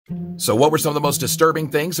So what were some of the most disturbing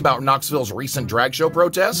things about Knoxville's recent drag show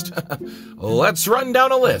protest? Let's run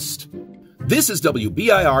down a list. This is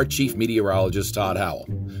WBIR Chief Meteorologist Todd Howell,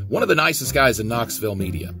 one of the nicest guys in Knoxville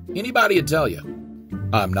media. Anybody would tell you.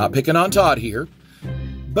 I'm not picking on Todd here,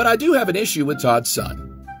 but I do have an issue with Todd's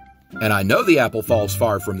son. And I know the apple falls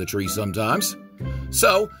far from the tree sometimes.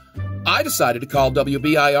 So I decided to call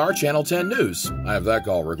WBIR Channel 10 News. I have that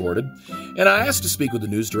call recorded. And I asked to speak with the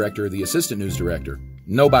news director or the assistant news director.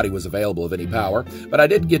 Nobody was available of any power, but I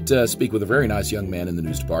did get to speak with a very nice young man in the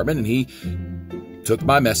news department, and he took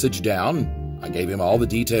my message down. I gave him all the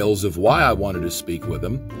details of why I wanted to speak with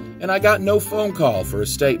him, and I got no phone call for a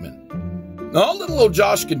statement. All little old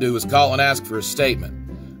Josh can do is call and ask for a statement.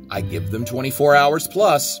 I give them 24 hours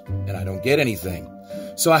plus, and I don't get anything.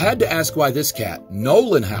 So I had to ask why this cat,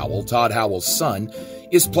 Nolan Howell, Todd Howell's son,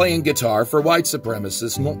 is playing guitar for white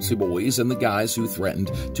supremacists, Nazi boys, and the guys who threatened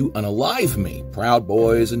to unalive me, Proud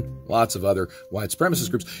Boys, and lots of other white supremacist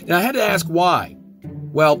groups. And I had to ask why.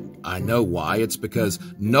 Well, I know why. It's because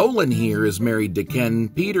Nolan here is married to Ken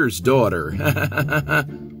Peters' daughter.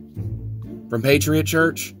 From Patriot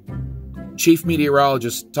Church, Chief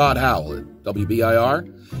Meteorologist Todd Howell at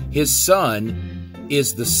WBIR. His son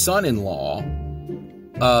is the son-in-law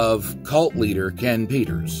of cult leader Ken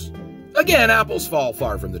Peters. Again, apples fall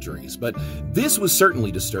far from the trees, but this was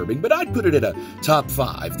certainly disturbing, but I'd put it at a top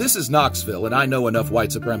 5. This is Knoxville, and I know enough white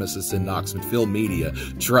supremacists in Knoxville media,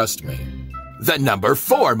 trust me. The number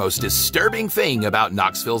 4 most disturbing thing about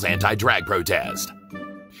Knoxville's anti-drag protest.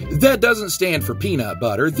 That doesn't stand for peanut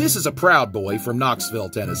butter. This is a Proud Boy from Knoxville,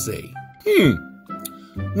 Tennessee.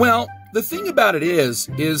 Well, the thing about it is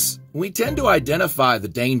we tend to identify the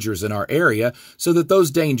dangers in our area so that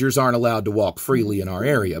those dangers aren't allowed to walk freely in our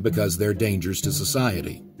area because they're dangers to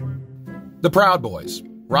society. The Proud Boys,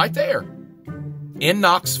 right there, in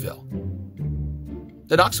Knoxville.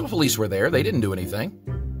 The Knoxville police were there. They didn't do anything.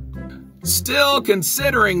 Still,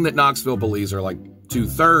 considering that Knoxville police are like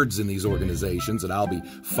 2/3 in these organizations, and I'll be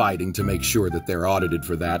fighting to make sure that they're audited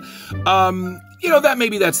for that,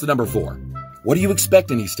 that's the number 4. What do you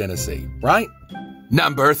expect in East Tennessee, right?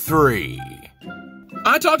 Number 3.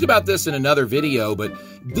 I talked about this in another video, but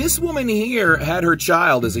this woman here had her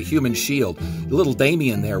child as a human shield. Little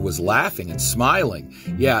Damien there was laughing and smiling.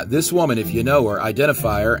 Yeah, this woman, if you know her,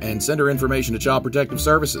 identify her and send her information to Child Protective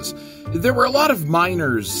Services. There were a lot of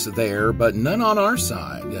minors there, but none on our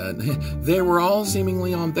side. They were all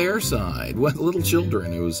seemingly on their side. Little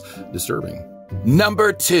children. It was disturbing.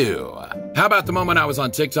 Number 2. How about the moment I was on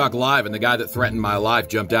TikTok Live and the guy that threatened my life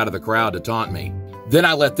jumped out of the crowd to taunt me? Then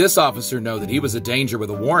I let this officer know that he was a danger with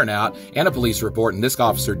a warrant out and a police report, and this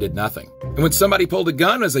officer did nothing. And when somebody pulled a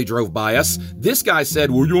gun as they drove by us, this guy said,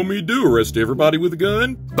 "What do you want me to do, arrest everybody with a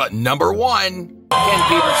gun?" But number 1. Ken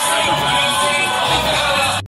Peters.